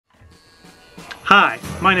Hi,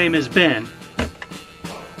 my name is Ben.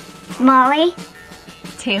 Molly.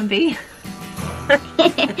 Tamby.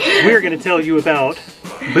 We're going to tell you about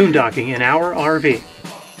boondocking in our RV.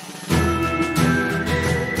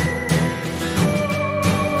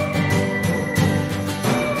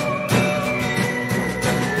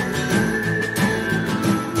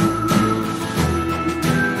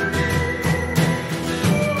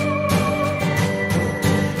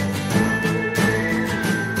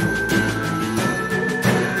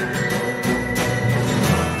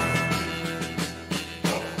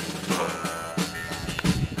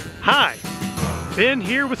 Hi, Ben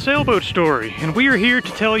here with Sailboat Story, and we are here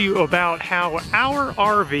to tell you about how our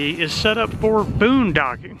RV is set up for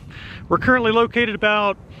boondocking. We're currently located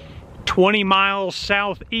about 20 miles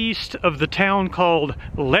southeast of the town called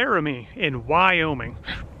Laramie in Wyoming.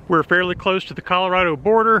 We're fairly close to the Colorado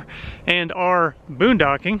border and are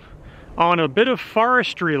boondocking on a bit of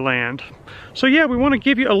forestry land. So yeah, we want to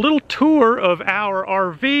give you a little tour of our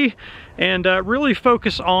RV and really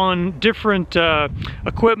focus on different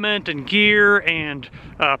equipment and gear and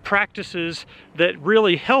practices that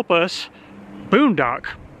really help us boondock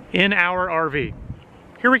in our RV.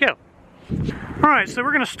 Here we go. Alright, so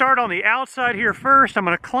we're going to start on the outside here first. I'm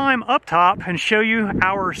going to climb up top and show you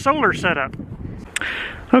our solar setup.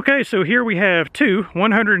 Okay, so here we have two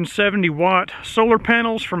 170 watt solar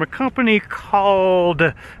panels from a company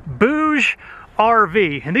called Boondocking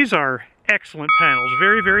RV, and these are excellent panels.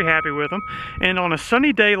 Very happy with them. And on a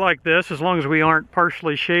sunny day like this, as long as we aren't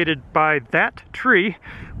partially shaded by that tree,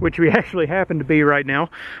 which we actually happen to be right now,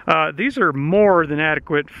 these are more than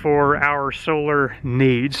adequate for our solar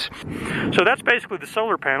needs. So that's basically the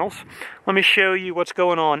solar panels. Let me show you what's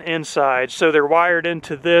going on inside. So they're wired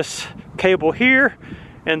into this cable here,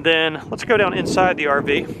 and then let's go down inside the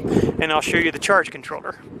RV and I'll show you the charge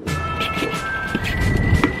controller.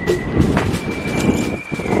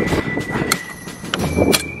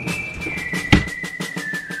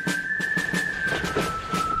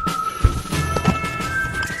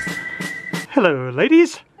 Hello,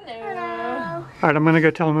 ladies. Hello. All right, I'm gonna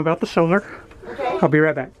go tell them about the solar. Okay. I'll be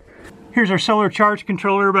right back. Here's our solar charge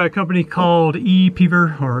controller by a company called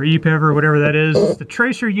ePever or ePever, whatever that is. It's the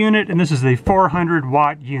tracer unit, and this is the 400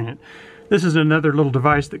 watt unit. This is another little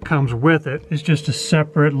device that comes with it. It's just a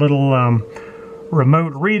separate little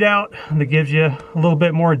remote readout that gives you a little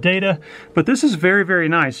bit more data. But this is very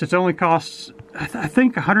nice. It only costs, I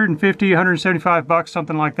think, 150, 175 bucks,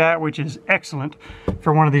 something like that, which is excellent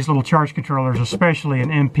for one of these little charge controllers, especially an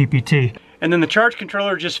MPPT. And then the charge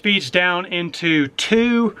controller just feeds down into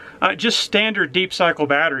two just standard deep cycle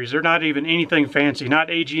batteries. They're not even anything fancy, not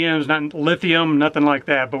AGMs, not lithium, nothing like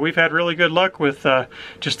that. But we've had really good luck with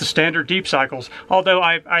just the standard deep cycles. Although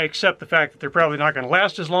I accept the fact that they're probably not going to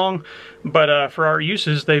last as long, but for our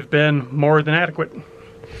uses, they've been more than adequate.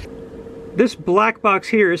 This black box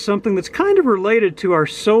here is something that's kind of related to our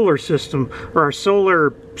solar system, or our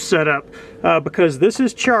solar setup, because this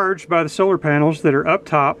is charged by the solar panels that are up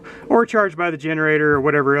top, or charged by the generator or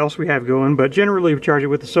whatever else we have going, but generally we charge it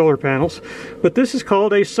with the solar panels. But this is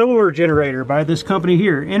called a solar generator by this company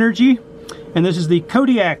here, Energy, and this is the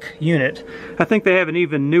Kodiak unit. I think they have an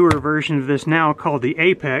even newer version of this now called the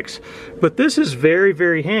Apex, but this is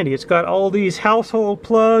very handy. It's got all these household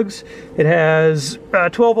plugs. It has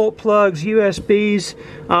 12 volt plugs, USBs,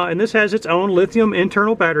 and this has its own lithium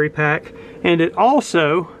internal battery pack, and it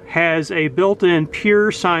also has a built-in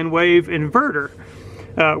pure sine wave inverter,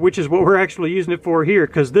 which is what we're actually using it for here,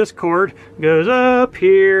 because this cord goes up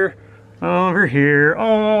here, over here,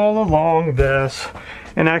 all along this,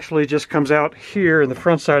 and actually just comes out here in the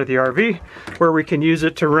front side of the RV, where we can use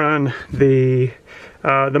it to run the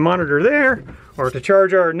monitor there, or to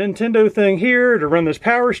charge our Nintendo thing here, to run this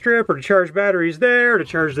power strip, or to charge batteries there, to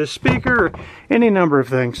charge this speaker, or any number of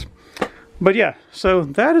things. But yeah, so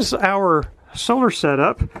that is our solar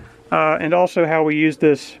setup, and also how we use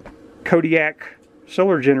this Kodiak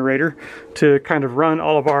solar generator to kind of run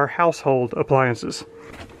all of our household appliances.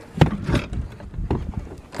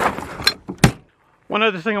 One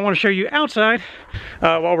other thing I want to show you outside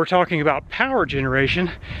while we're talking about power generation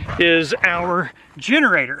is our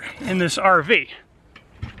generator in this RV.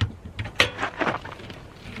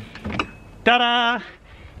 Ta-da!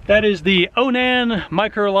 That is the Onan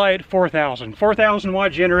Microlight 4000. 4,000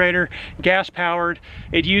 watt generator, gas powered.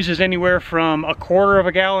 It uses anywhere from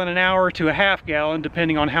 1/4 gallon an hour to a 1/2 gallon,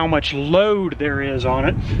 depending on how much load there is on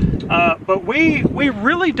it. But we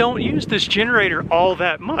really don't use this generator all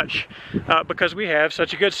that much because we have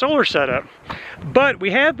such a good solar setup. But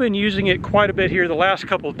we have been using it quite a bit here the last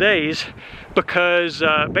couple days because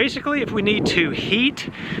basically if we need to heat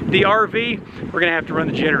the RV, we're gonna have to run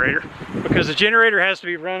the generator because the generator has to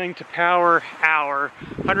be running to power our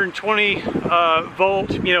 120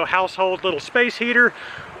 volt, household little space heater.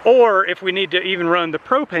 Or if we need to even run the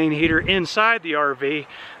propane heater inside the RV,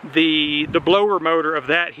 the blower motor of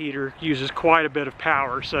that heater uses quite a bit of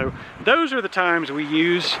power. So those are the times we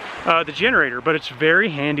use the generator, but it's very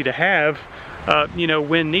handy to have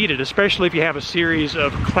when needed, especially if you have a series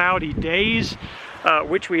of cloudy days,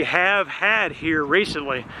 which we have had here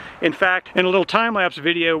recently. In fact, in a little time-lapse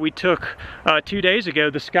video we took 2 days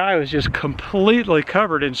ago, the sky was just completely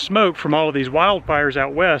covered in smoke from all of these wildfires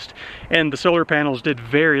out west, and the solar panels did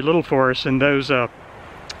very little for us in those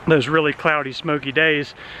really cloudy, smoky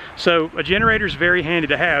days. So a generator is very handy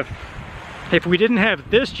to have. If we didn't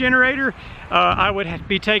have this generator, I would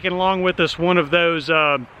be taking along with us one of those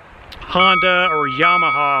Honda or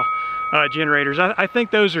Yamaha generators. I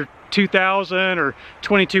think those are 2,000 or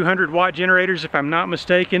 2,200 watt generators if I'm not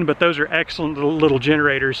mistaken, but those are excellent little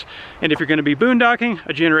generators. And if you're going to be boondocking,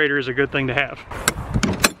 a generator is a good thing to have.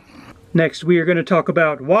 Next, we are going to talk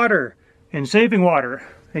about water and saving water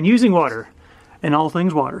and using water and all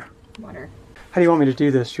things water. Water. How do you want me to do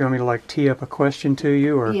this? Do you want me to like tee up a question to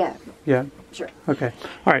you or? Yeah. Yeah? Sure. Okay.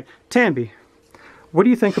 All right. Tambi, what do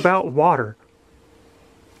you think about water?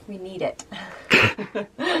 We need it.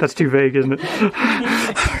 That's too vague, isn't it?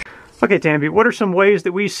 Okay, Tambi, what are some ways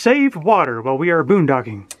that we save water while we are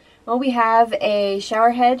boondocking? Well, we have a shower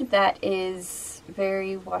head that is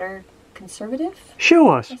very water conservative. Show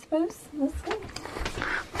us. I suppose. Let's see.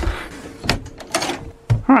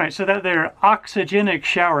 All right, so that there oxygenic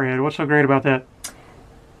shower head. What's so great about that?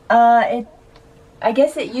 I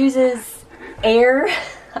guess it uses air.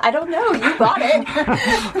 I don't know. You bought it.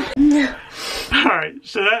 Alright,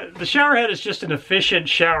 so the shower head is just an efficient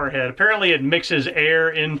shower head. Apparently it mixes air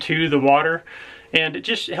into the water and it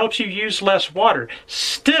just helps you use less water.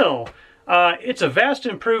 Still, it's a vast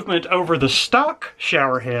improvement over the stock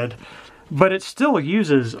shower head, but it still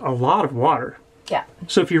uses a lot of water. Yeah.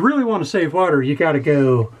 So if you really want to save water, you got to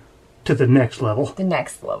go to the next level. The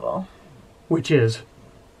next level. Which is?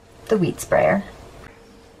 The weed sprayer.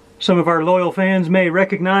 Some of our loyal fans may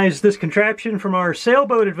recognize this contraption from our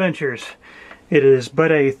sailboat adventures. It is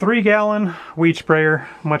but a 3-gallon weed sprayer,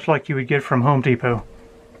 much like you would get from Home Depot.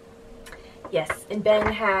 Yes, and Ben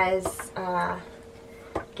has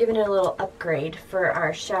given it a little upgrade for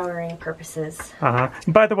our showering purposes.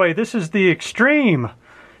 By the way, this is the extreme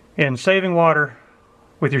in saving water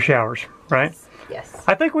with your showers, right? Yes.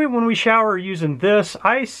 I think when we shower using this,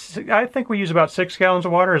 I think we use about 6 gallons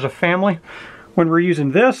of water as a family. When we're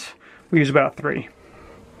using this, we use about 3.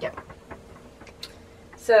 Yep.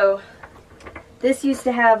 So this used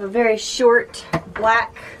to have a very short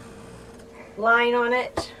black line on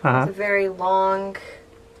it. It's a very long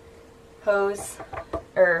hose,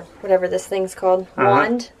 or whatever this thing's called.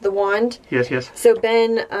 Wand. The wand. Yes, yes. So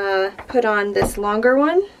Ben put on this longer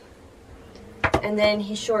one, and then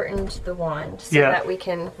he shortened the wand so that we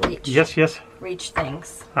can reach. Yes, yes. Reach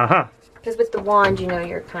things. Because with the wand,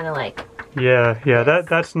 you're kind of like. Yeah,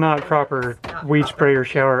 that's not proper weed sprayer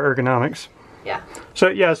shower ergonomics. Yeah. So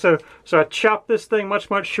I chopped this thing much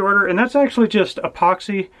shorter, and that's actually just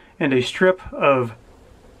epoxy and a strip of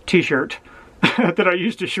t-shirt that I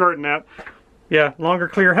used to shorten that. Yeah, longer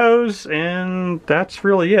clear hose, and that's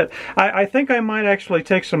really it. I think I might actually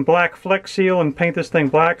take some black Flex Seal and paint this thing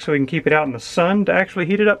black so we can keep it out in the sun to actually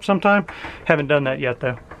heat it up sometime. Haven't done that yet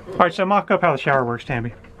though. Alright, so mock up how the shower works,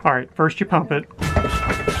 Tambi. Alright, first you pump it.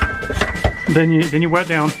 Then you wet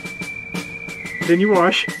down. Then you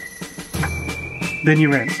wash. Then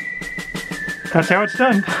you rinse. That's how it's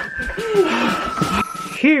done.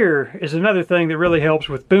 Here is another thing that really helps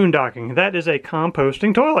with boondocking. That is a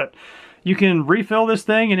composting toilet. You can refill this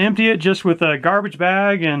thing and empty it just with a garbage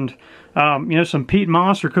bag and some peat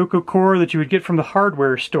moss or cocoa coir that you would get from the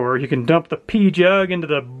hardware store. You can dump the pee jug into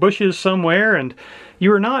the bushes somewhere, and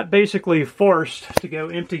you are not basically forced to go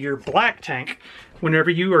empty your black tank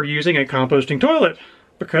whenever you are using a composting toilet,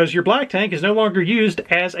 because your black tank is no longer used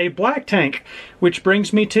as a black tank. Which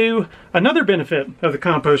brings me to another benefit of the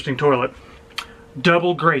composting toilet.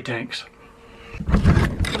 Double gray tanks.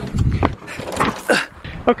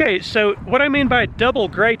 Okay, so what I mean by double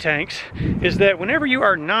gray tanks is that whenever you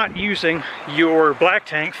are not using your black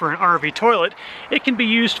tank for an RV toilet, it can be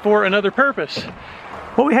used for another purpose.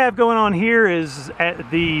 What we have going on here is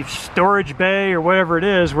at the storage bay or whatever it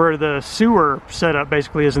is where the sewer setup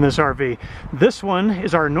basically is in this RV. This one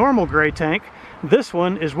is our normal gray tank. This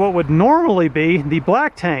one is what would normally be the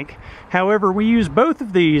black tank. However, we use both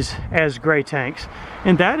of these as gray tanks.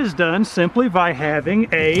 And that is done simply by having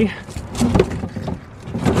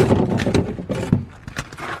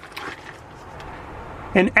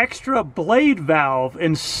an extra blade valve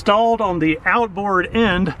installed on the outboard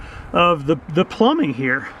end of the plumbing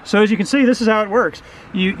here. So as you can see, this is how it works.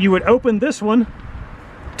 You would open this one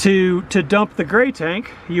to dump the gray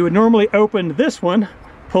tank. You would normally open this one,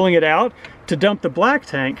 pulling it out, to dump the black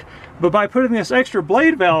tank. But by putting this extra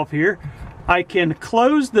blade valve here, I can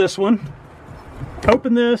close this one,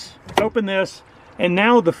 open this, and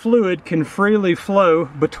now the fluid can freely flow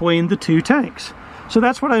between the two tanks. So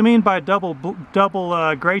that's what I mean by double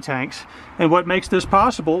gray tanks. And what makes this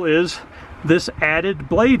possible is this added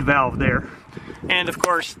blade valve there. And of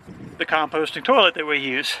course, the composting toilet that we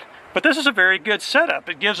use. But this is a very good setup.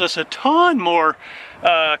 It gives us a ton more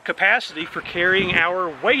capacity for carrying our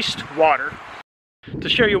wastewater. To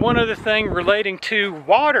show you one other thing relating to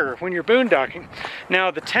water when you're boondocking.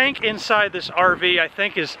 Now the tank inside this RV I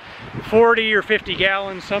think is 40 or 50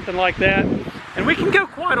 gallons, something like that. And we can go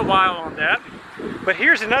quite a while on that. But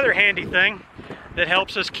here's another handy thing that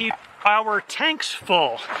helps us keep our tanks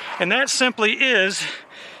full. And that simply is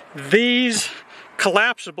these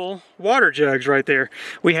collapsible water jugs right there.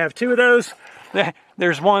 We have two of those.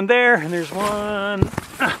 There's one there and there's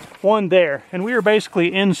one there. And we are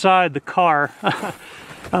basically inside the car.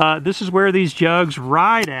 This is where these jugs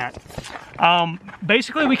ride at.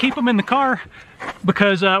 Basically we keep them in the car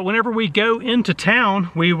because whenever we go into town,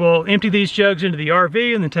 we will empty these jugs into the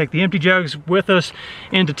RV and then take the empty jugs with us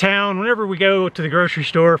into town. Whenever we go to the grocery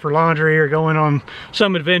store for laundry or going on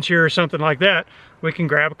some adventure or something like that, we can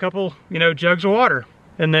grab a couple, jugs of water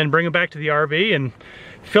and then bring them back to the RV and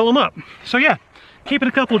fill them up. So yeah, keeping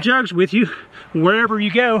a couple jugs with you wherever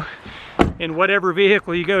you go, in whatever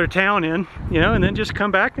vehicle you go to town in, and then just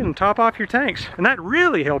come back and top off your tanks. And that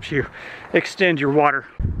really helps you extend your water.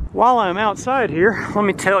 While I'm outside here, let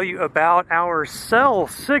me tell you about our cell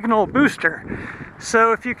signal booster.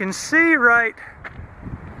 So if you can see right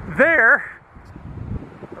there,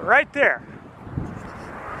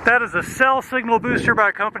 that is a cell signal booster by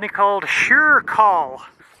a company called SureCall.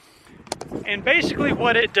 And basically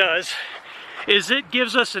what it does is it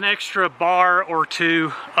gives us an extra bar or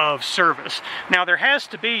two of service. Now there has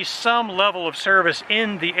to be some level of service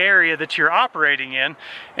in the area that you're operating in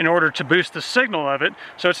order to boost the signal of it.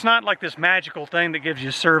 So it's not like this magical thing that gives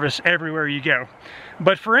you service everywhere you go.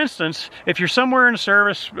 But for instance, if you're somewhere in a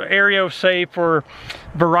service area, say for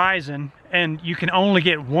Verizon, and you can only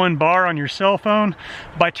get 1 bar on your cell phone,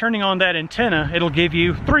 by turning on that antenna, it'll give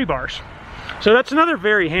you 3 bars. So that's another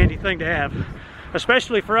very handy thing to have,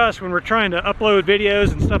 especially for us when we're trying to upload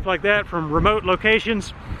videos and stuff like that from remote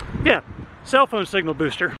locations. Yeah, cell phone signal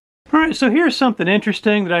booster. All right, so here's something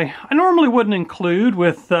interesting that I normally wouldn't include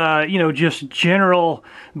with, just general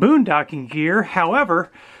boondocking gear.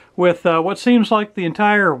 However, with what seems like the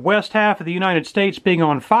entire west half of the United States being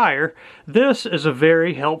on fire, this is a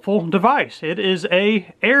very helpful device. It is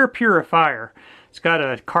an air purifier. It's got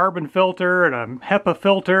a carbon filter and a HEPA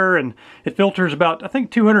filter, and it filters about, I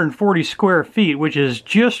think, 240 square feet, which is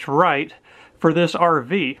just right for this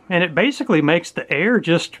RV. And it basically makes the air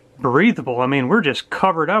just breathable. I mean, we're just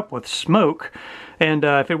covered up with smoke. And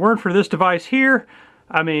if it weren't for this device here,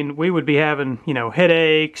 I mean, we would be having,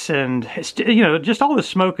 headaches and, just all the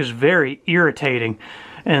smoke is very irritating.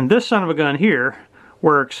 And this son of a gun here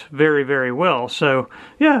works very, very well. So,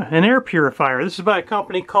 yeah, an air purifier. This is by a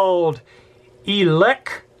company called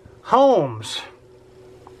Elec Homes.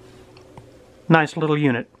 Nice little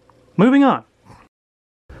unit. Moving on.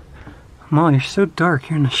 Molly, you're so dark.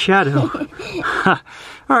 You're in the shadow.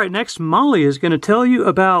 All right, next Molly is going to tell you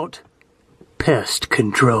about pest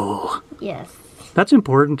control. Yes. That's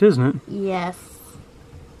important, isn't it? Yes.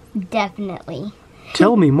 Definitely.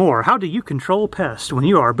 Tell me more. How do you control pests when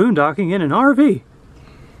you are boondocking in an RV?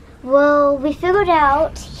 Well, we figured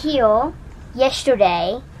out here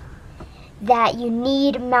yesterday that you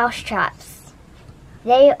need mouse traps.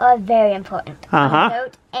 They are very important on a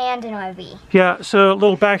boat and an RV. Yeah, so a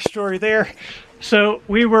little backstory there. So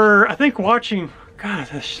we were, I think, watching, God,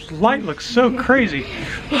 this light looks so crazy.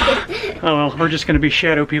 Oh well, we're just going to be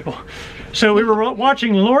shadow people. So we were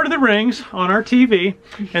watching Lord of the Rings on our TV,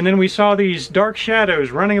 and then we saw these dark shadows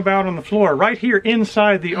running about on the floor right here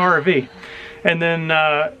inside the RV. And then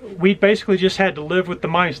we basically just had to live with the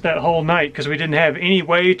mice that whole night because we didn't have any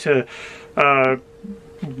way to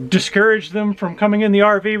discourage them from coming in the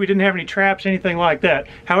RV. We didn't have any traps, anything like that.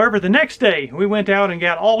 However, the next day we went out and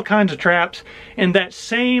got all kinds of traps, and that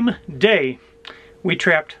same day we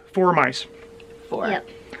trapped 4 mice. 4. Yep.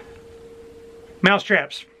 Mouse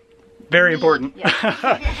traps, very important.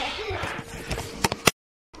 Yep.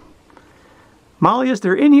 Molly, is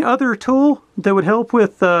there any other tool that would help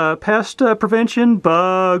with pest prevention?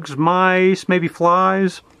 Bugs, mice, maybe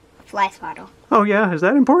flies? Fly swatter. Oh yeah, is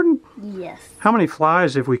that important? Yes. How many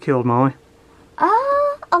flies have we killed, Molly?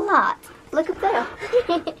 A lot. Look up there.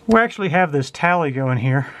 We actually have this tally going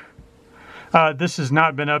here. This has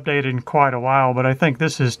not been updated in quite a while, but I think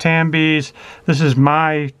this is Tambi's, this is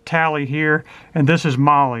my tally here, and this is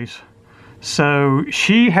Molly's. So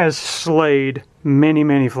she has slayed many,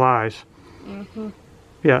 many flies. Mm-hmm.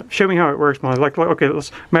 Yeah, show me how it works, Molly. Like, okay,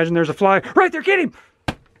 let's imagine there's a fly. Right there, get him!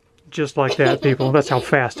 Just like that, people. That's how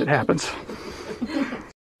fast it happens.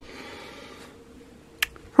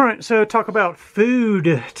 Alright, so talk about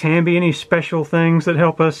food. Tambi, any special things that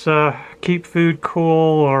help us keep food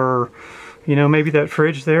cool, or, you know, maybe that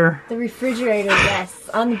fridge there? The refrigerator, yes.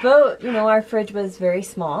 On the boat, you know, our fridge was very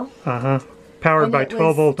small. Powered by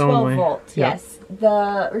 12 volt only. 12 volt, Yep. yes.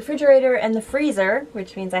 The refrigerator and the freezer,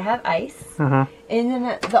 which means I have ice. And then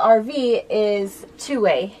the RV is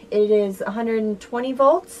two-way. It is 120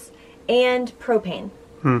 volts and propane.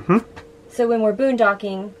 So when we're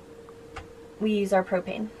boondocking, we use our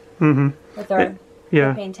propane with our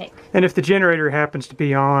propane tank. And if the generator happens to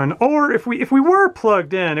be on, or if we were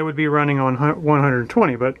plugged in, it would be running on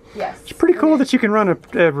 120. But yes, it's pretty cool that you can run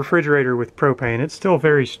a refrigerator with propane. It's still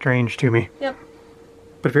very strange to me. Yep.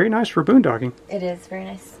 But very nice for boondocking. It is very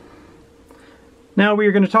nice. Now we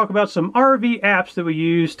are going to talk about some RV apps that we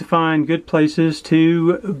use to find good places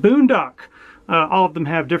to boondock. All of them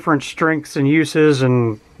have different strengths and uses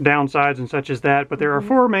and downsides and such as that, but there are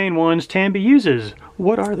 4 main ones Tambi uses.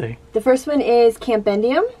 What are they? The first one is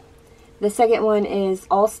Campendium. The second one is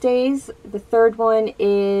All Stays. The third one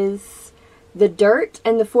is The Dirt.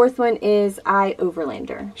 And the fourth one is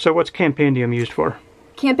iOverlander. So what's Campendium used for?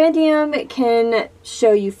 Campendium can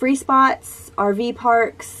show you free spots, RV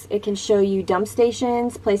parks. It can show you dump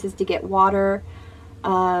stations, places to get water,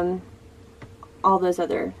 all those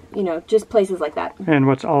other, you know, just places like that. And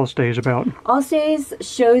what's All Stays about? All Stays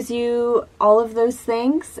shows you all of those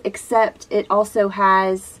things, except it also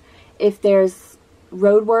has if there's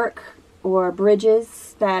road work or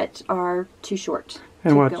bridges that are too short to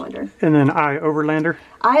go under. And then iOverlander?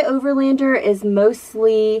 iOverlander is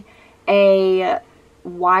mostly a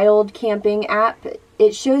wild camping app.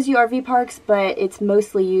 It shows you RV parks, but it's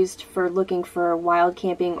mostly used for looking for wild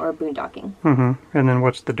camping or boondocking. And then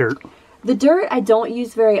what's The Dirt? The Dirt I don't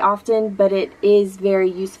use very often, but it is very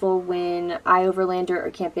useful when iOverlander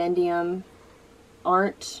or Campendium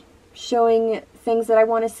aren't showing things that I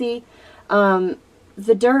want to see.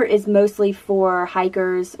 The Dirt is mostly for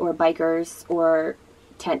hikers or bikers or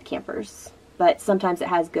tent campers, but sometimes it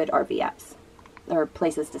has good RV apps or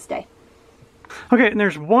places to stay. Okay, and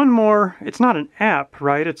there's one more. It's not an app,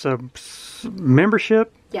 right? It's a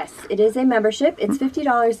membership? Yes, it is a membership. It's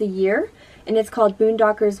 $50 a year. And it's called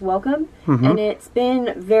Boondockers Welcome, and it's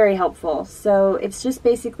been very helpful. So it's just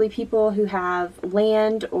basically people who have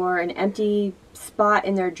land or an empty spot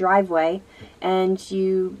in their driveway, and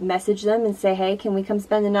you message them and say, hey, can we come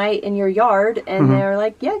spend the night in your yard? And they're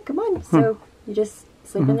like, yeah, come on. So you just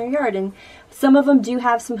sleep in their yard. And some of them do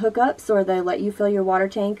have some hookups, or they let you fill your water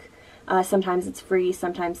tank. Sometimes it's free,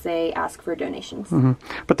 sometimes they ask for donations.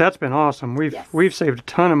 But that's been awesome. We've saved a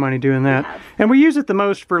ton of money doing that. And we use it the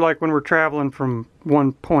most for like when we're traveling from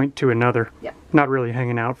one point to another. Yep. Not really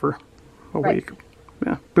hanging out for a week.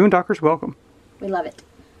 Yeah. Boondockers welcome. We love it.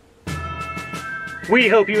 We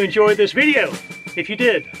hope you enjoyed this video. If you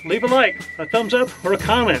did, leave a like, a thumbs up, or a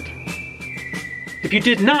comment. If you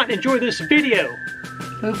did not enjoy this video,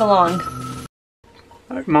 move along.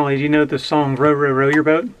 Molly, do you know the song Row, Row, Row Your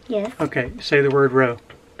Boat? Yes. Okay, say the word row.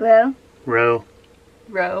 Row. Row.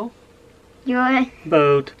 Row. Your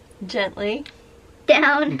Boat. Gently.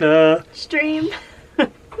 Down. The Stream.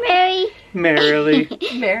 Merry. Merrily.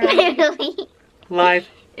 Merrily. Life.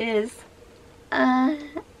 Is.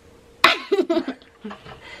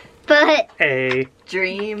 But. A.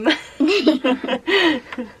 Dream.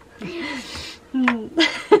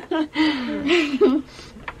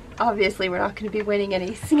 Obviously, we're not going to be winning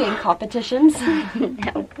any singing competitions.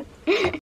 No.